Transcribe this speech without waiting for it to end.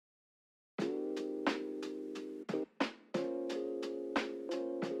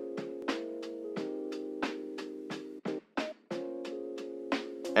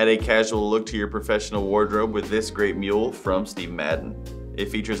Add a casual look to your professional wardrobe with this great mule from Steve Madden.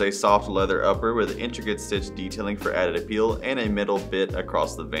 It features a soft leather upper with intricate stitch detailing for added appeal and a metal bit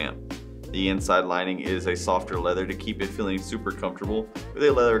across the vamp. The inside lining is a softer leather to keep it feeling super comfortable with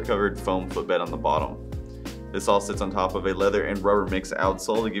a leather covered foam footbed on the bottom. This all sits on top of a leather and rubber mix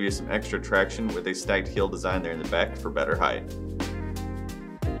outsole to give you some extra traction with a stacked heel design there in the back for better height.